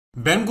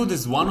Banggood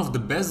is one of the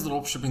best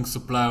dropshipping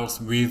suppliers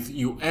with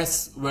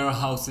US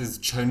warehouses,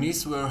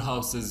 Chinese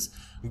warehouses,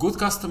 good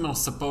customer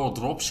support,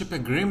 dropship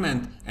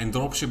agreement and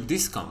dropship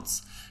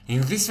discounts.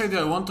 In this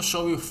video I want to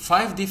show you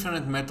 5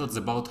 different methods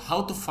about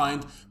how to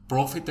find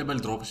profitable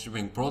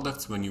dropshipping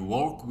products when you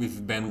work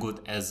with Banggood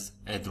as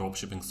a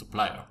dropshipping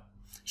supplier.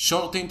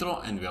 Short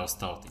intro and we are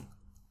starting.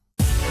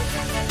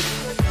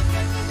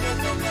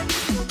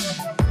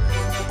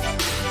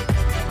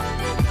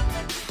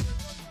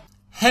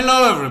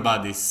 Hello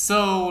everybody,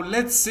 so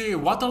let's see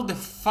what are the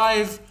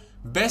 5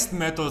 best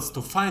methods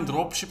to find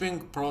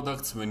dropshipping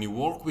products when you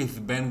work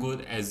with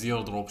Banggood as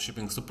your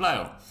dropshipping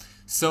supplier.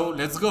 So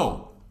let's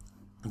go.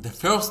 The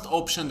first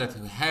option that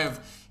we have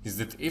is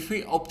that if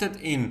we opted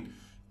in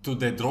to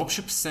the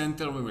dropship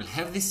center, we will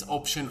have this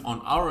option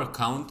on our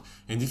account,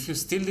 and if you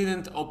still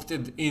didn't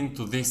opted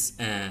into this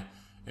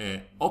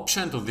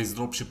option to this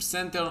dropship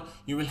center,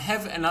 you will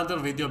have another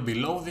video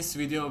below this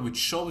video which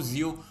shows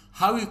you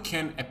how you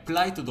can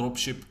apply to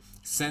dropship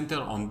center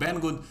on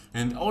Banggood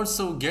and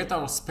also get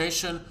our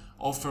special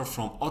offer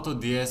from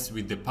AutoDS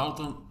with the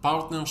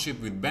partnership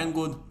with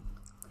Banggood,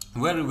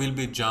 where you will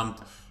be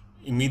jumped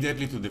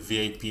immediately to the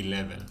VIP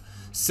level.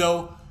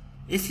 So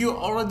if you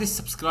already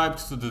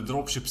subscribed to the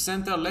dropship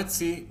center, let's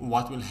see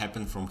what will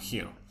happen from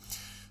here.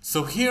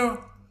 So here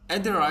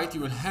at the right,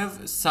 you will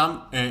have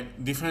some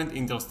different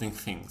interesting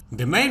things.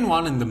 The main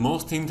one and the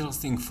most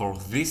interesting for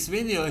this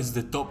video is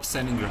the top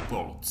selling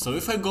report. So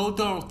if I go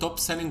to our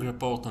top selling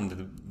report on the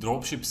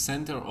dropship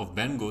center of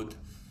Banggood,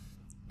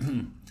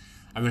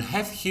 I will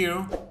have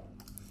here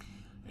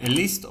a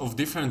list of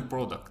different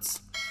products.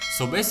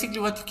 So basically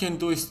what you can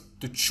do is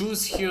to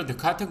choose here the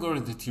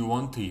category that you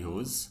want to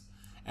use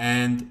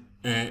and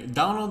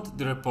download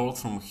the report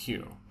from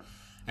here.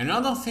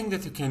 Another thing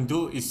that you can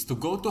do is to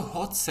go to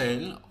hot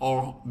sale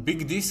or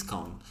big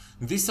discount.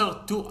 These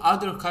are 2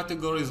 other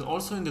categories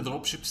also in the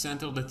dropship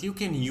center that you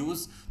can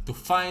use to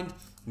find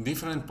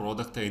different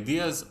product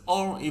ideas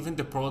or even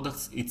the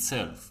products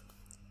itself.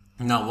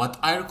 Now what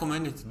I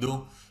recommend you to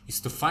do is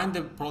to find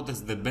the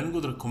products that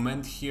Banggood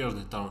recommend here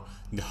that are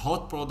the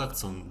hot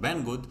products on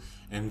Banggood,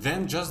 and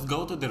then just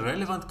go to the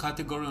relevant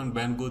category on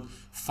Banggood,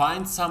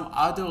 find some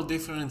other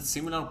different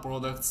similar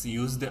products,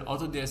 use the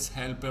AutoDS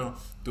helper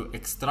to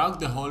extract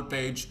the whole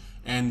page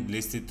and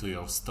list it to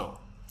your store.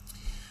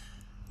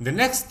 The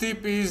next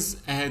tip is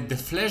the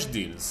flash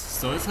deals.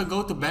 So if I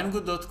go to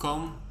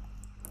banggood.com,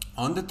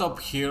 on the top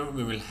here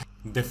we will have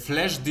the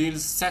flash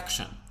deals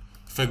section.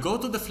 If I go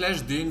to the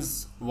flash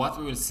deals, what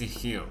we will see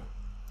here?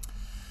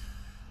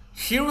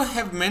 Here we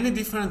have many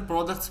different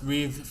products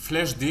with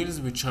flash deals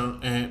which are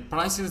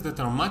prices that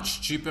are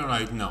much cheaper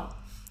right now.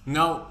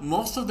 Now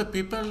most of the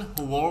people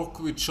who work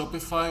with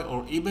Shopify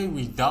or eBay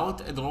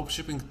without a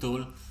dropshipping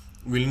tool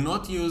will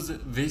not use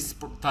this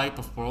type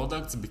of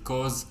products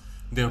because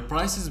their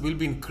prices will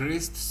be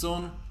increased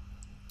soon,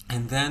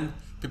 and then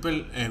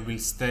people will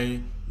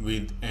stay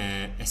with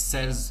a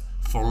sales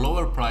for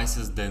lower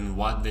prices than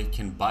what they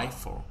can buy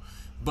for.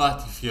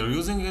 But if you're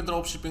using a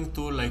dropshipping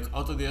tool like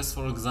AutoDS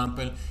for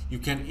example, you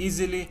can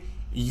easily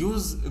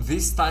use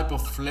this type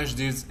of flash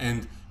deals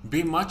and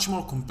be much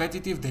more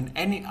competitive than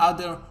any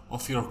other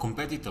of your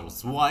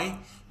competitors. Why?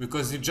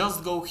 Because you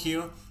just go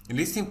here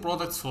listing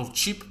products for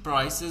cheap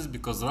prices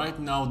because right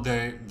now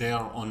they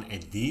are on a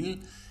deal,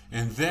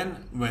 and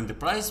then when the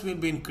price will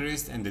be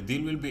increased and the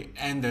deal will be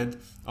ended,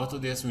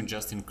 AutoDS will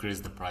just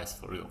increase the price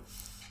for you.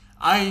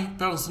 I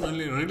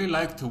personally really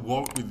like to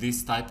work with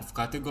this type of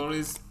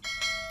categories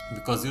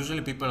because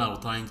usually people are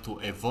trying to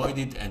avoid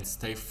it and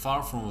stay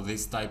far from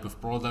this type of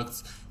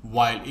products,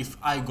 while if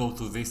I go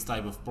to this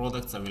type of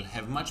products I will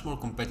have much more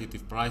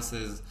competitive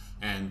prices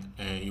and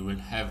you will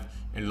have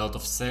a lot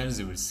of sales.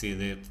 You will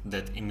see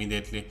that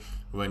immediately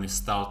when you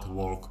start to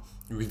work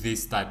with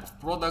this type of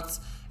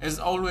products. As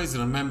always,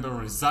 remember,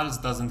 results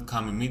doesn't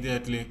come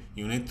immediately.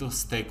 You need to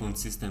stay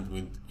consistent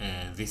with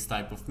this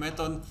type of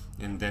method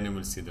and then you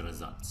will see the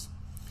results.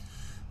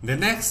 The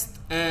next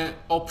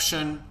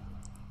option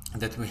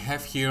that we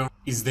have here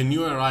is the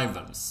new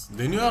arrivals.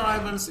 The new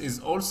arrivals is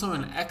also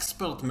an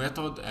expert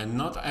method and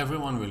not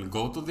everyone will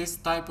go to this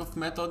type of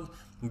method,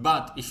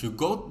 but if you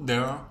go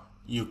there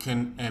you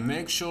can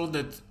make sure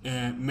that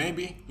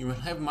maybe you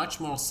will have much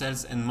more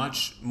sales and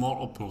much more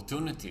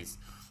opportunities.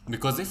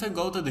 Because if I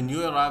go to the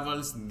new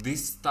arrivals,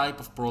 this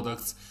type of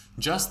products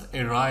just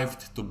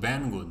arrived to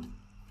Banggood.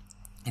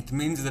 It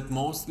means that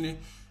most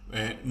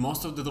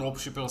of the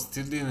dropshippers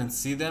still didn't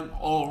see them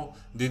or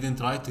didn't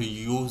try to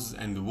use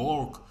and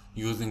work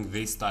using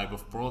this type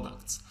of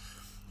products.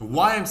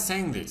 Why I'm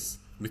saying this?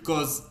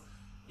 Because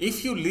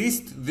if you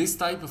list this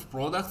type of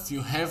products,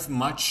 you have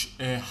much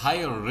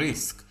higher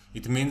risk.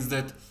 It means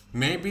that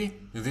maybe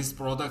this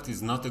product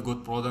is not a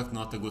good product,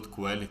 not a good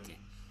quality.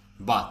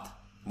 But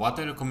what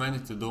I recommend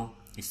you to do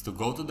is to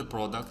go to the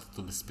product,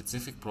 to the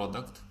specific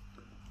product,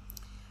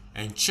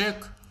 and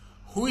check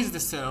who is the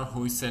seller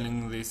who is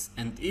selling this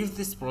and if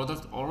this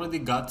product already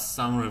got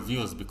some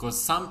reviews, because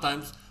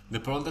sometimes the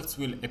products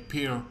will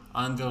appear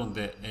under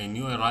the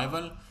new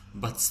arrival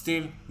but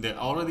still they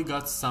already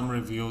got some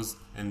reviews,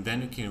 and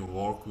then you can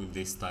work with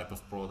this type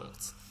of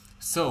products.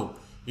 So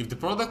if the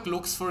product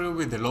looks for you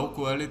with a low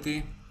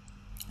quality,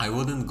 I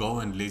wouldn't go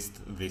and list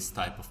this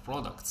type of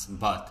products.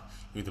 But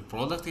if the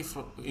product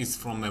is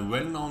from a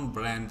well-known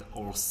brand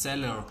or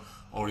seller,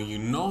 or you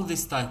know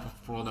this type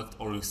of product,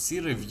 or you see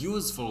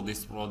reviews for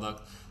this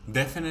product,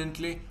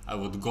 definitely I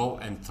would go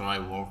and try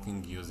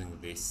working using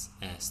this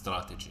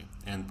strategy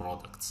and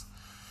products.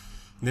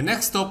 The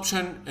next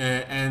option,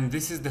 and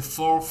this is the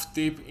fourth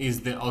tip,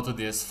 is the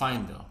AutoDS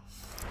Finder.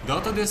 The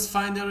AutoDS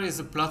Finder is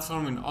a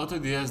platform in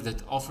AutoDS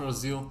that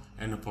offers you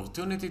an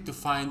opportunity to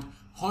find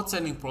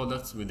hot-selling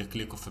products with the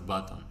click of a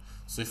button.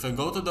 So if I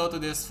go to the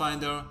AutoDS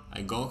Finder,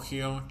 I go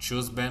here,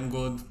 choose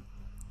Banggood.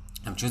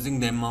 I'm choosing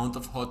the amount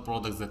of hot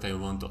products that I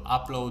want to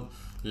upload.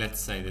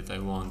 Let's say that I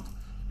want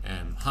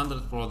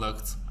 100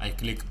 products. I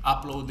click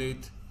upload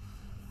it.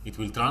 It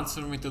will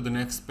transfer me to the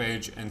next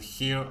page, and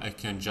here I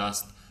can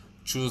just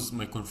choose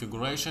my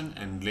configuration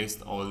and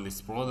list all these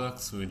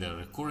products with a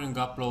recurring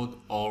upload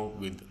or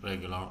with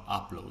regular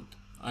upload.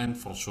 And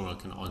for sure I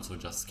can also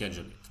just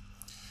schedule it.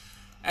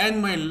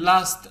 And my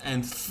last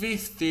and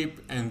fifth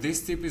tip, and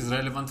this tip is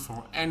relevant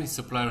for any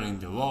supplier in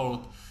the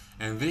world,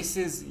 and this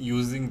is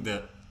using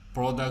the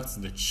products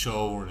that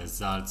show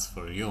results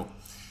for you.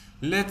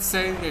 Let's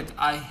say that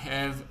I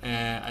have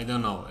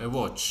a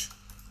watch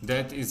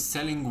that is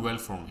selling well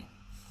for me.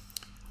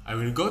 I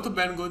will go to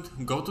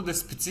Banggood, go to the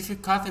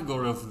specific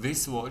category of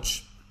this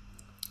watch,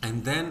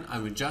 and then I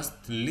will just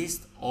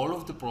list all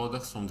of the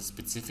products from the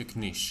specific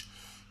niche.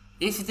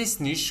 If this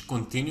niche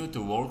continue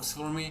to work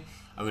for me,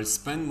 I will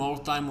spend more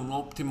time on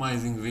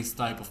optimizing this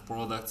type of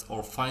products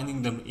or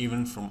finding them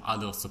even from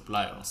other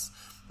suppliers.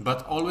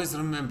 But always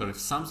remember, if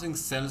something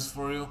sells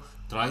for you,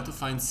 try to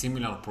find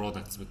similar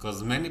products,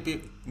 because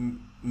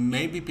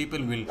maybe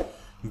people will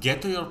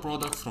get to your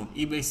product from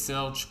eBay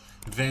search,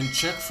 then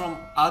check from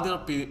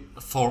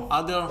for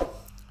other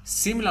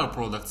similar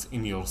products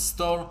in your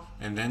store,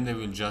 and then they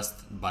will just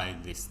buy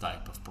this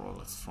type of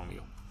products from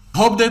you.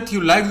 Hope that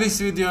you liked this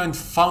video and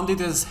found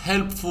it as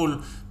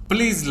helpful.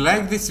 Please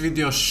like this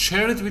video,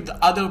 share it with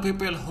other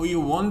people who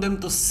you want them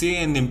to see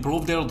and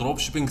improve their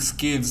dropshipping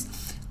skills.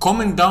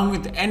 Comment down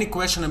with any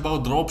question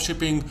about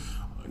dropshipping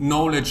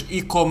knowledge,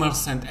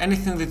 e-commerce, and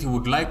anything that you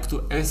would like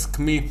to ask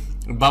me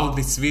about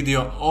this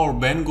video or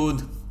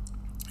Banggood.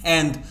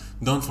 And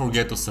don't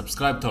forget to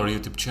subscribe to our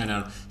YouTube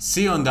channel.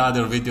 See you on the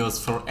other videos.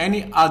 For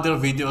any other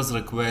videos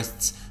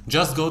requests,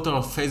 just go to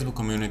our Facebook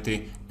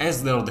community,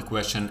 ask there the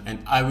question, and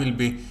I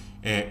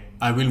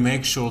will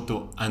make sure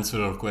to answer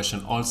your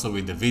question also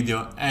with the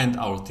video, and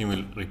our team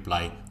will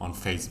reply on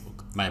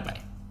Facebook. Bye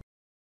bye.